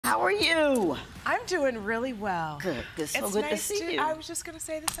How are you? I'm doing really well. Good. It's so good nice to see you. I was just going to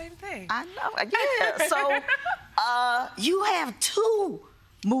say the same thing. I know. Yeah. So, you have 2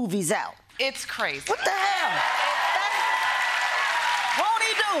 movies out. It's crazy. What the hell? Won't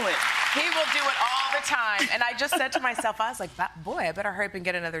he do it? He will do it all the time. And I just said to myself, I was like, boy, I better hurry up and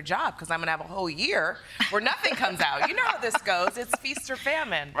get another job because I'm going to have a whole year where nothing comes out. You know how this goes. It's feast or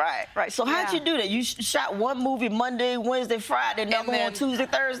famine. Right. So how'd you do that? You shot one movie Monday, Wednesday, Friday, another one Tuesday,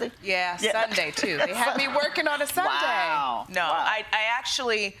 Thursday? Yeah, Sunday, too. They had me working on a Sunday. Wow. No, wow. I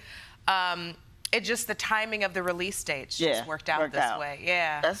actually... It just the timing of the release dates just worked out this way.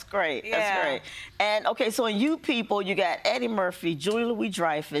 Yeah. That's great. Yeah. That's great. And okay, so in you people, you got Eddie Murphy, Julia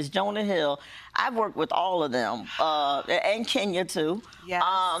Louis-Dreyfus, Jonah Hill. I've worked with all of them, and Kenya too. Yes.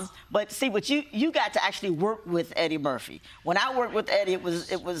 But see, what you got to actually work with Eddie Murphy. When I worked with Eddie, it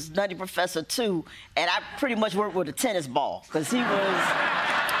was Nutty Professor 2, and I pretty much worked with a tennis ball because he was.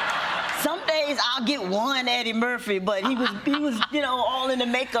 Some days I'll get one Eddie Murphy, but he was, you know, all in the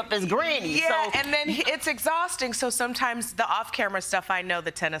makeup as Granny. Yeah, so. and then it's exhausting. So sometimes the off-camera stuff, I know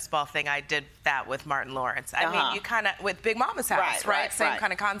the tennis ball thing, I did that with Martin Lawrence. I mean, you kind of, with Big Mama's House, right? Same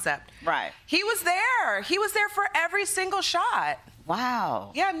kind of concept. Right. He was there. He was there for every single shot.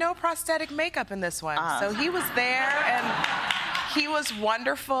 Wow. Yeah, no prosthetic makeup in this one. So he was there, and he was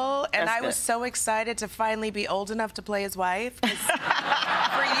wonderful, and I was so excited to finally be old enough to play his wife. For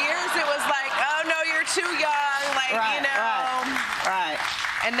years, it was like, oh, no, you're too young, like, you know. Right.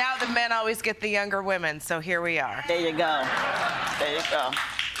 And now the men always get the younger women, so here we are. There you go. There you go.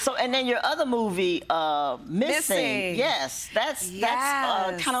 So, and then your other movie, Missing. Yes, that's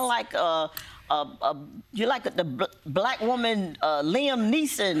kind of like you're like the black woman Liam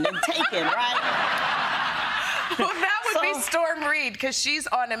Neeson and Taken, right? Well, that would be Storm Reed, because she's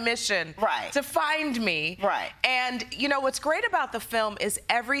on a mission to find me. Right. And, you know, what's great about the film is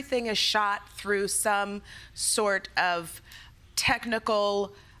everything is shot through some sort of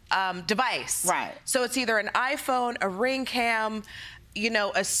technical device. Right. So it's either an iPhone, a Ring cam, you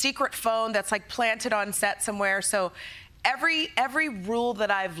know, a secret phone that's like planted on set somewhere. So every rule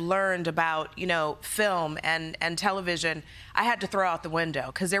that I've learned about, you know, film and television, I had to throw out the window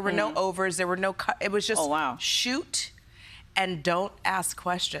because there were no overs, there were no it was just shoot and don't ask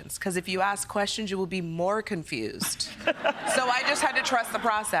questions, because if you ask questions, you will be more confused. So I just had to trust the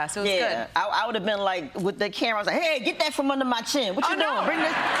process. It was good. I would have been like, with the camera, I was like, hey, get that from under my chin. What you doing? Bring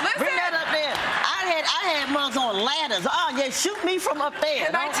that up there. I had monks on ladders. Oh, yeah, shoot me from up there.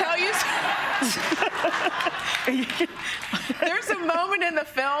 Can I tell you? There's a moment in the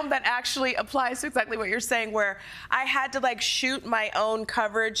film that actually applies to exactly what you're saying, where I had to, like, shoot my own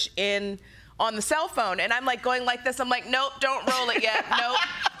coverage on the cell phone, and I'm like going like this. I'm like, nope, don't roll it yet. Nope,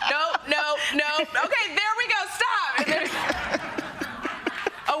 nope. Okay, there we go. Stop. And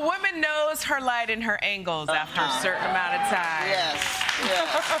a woman knows her light and her angles after a certain amount of time. Yes.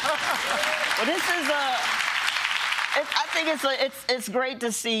 Well, this is I think it's great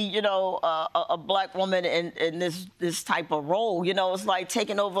to see, you know, a black woman in this type of role. You know, it's like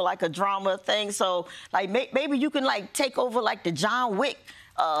taking over like a drama thing. So like maybe you can like take over like the John Wick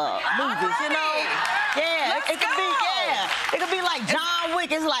movies, you know? Yeah, it could be like John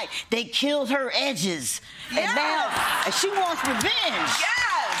Wick. It's like they killed her edges, and now she wants revenge.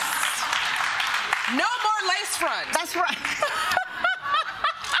 Yes. No more lace front. That's right.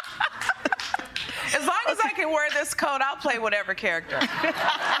 As long as I can wear this coat, I'll play whatever character. I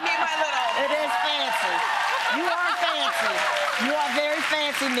mean, my little... It is fancy. You are fancy. You are very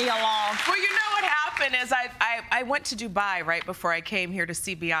fancy, Nia Long. Well, you know what happened is I went to Dubai right before I came here to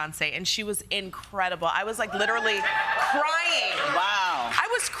see Beyonce, and she was incredible. I was like literally crying. Wow. I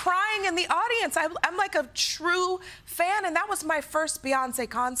was crying in the audience. I'm like a true fan, and that was my first Beyonce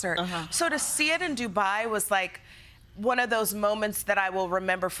concert. So to see it in Dubai was like one of those moments that I will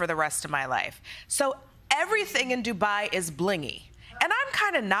remember for the rest of my life. So everything in Dubai is blingy. And I'm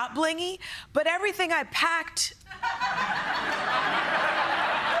kind of not blingy, but everything I packed...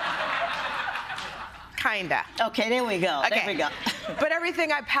 Kinda. Okay, there we go. Okay. There we go. But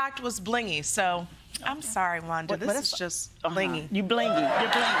everything I packed was blingy, so I'm sorry, Wanda. This is just blingy. You blingy. You're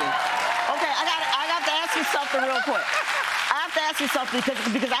blingy. Okay, I got to ask you something real quick. I have to ask you something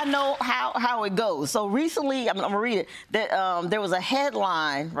because I know how it goes. So recently, I'm gonna read it. That there was a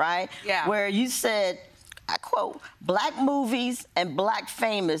headline, right? Yeah. Where you said, I quote, "Black movies and black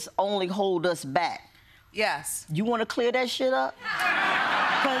famous only hold us back." Yes. You want to clear that shit up?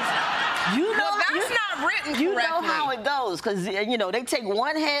 Because you know that's not written correctly. You know how it goes, because you know they take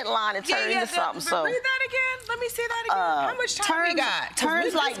one headline and turn it into something. So read that again. Let me say that again. How much time we got?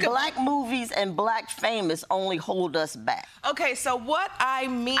 Terms like black movies and black famous only hold us back. Okay, so what I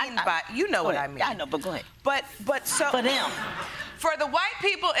mean by, you know what I mean. I know, but go ahead. But so. For them. For the white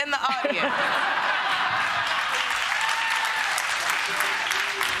people in the audience.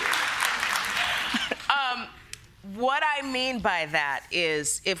 What I mean by that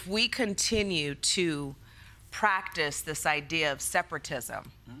is if we continue to practice this idea of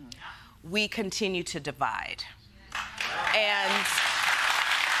separatism, we continue to divide. And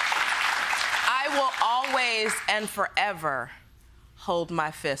I will always and forever hold my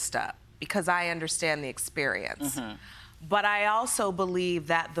fist up because I understand the experience. But I also believe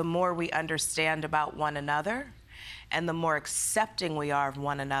that the more we understand about one another and the more accepting we are of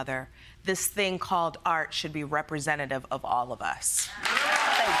one another, this thing called art should be representative of all of us.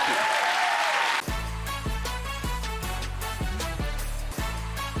 Thank you.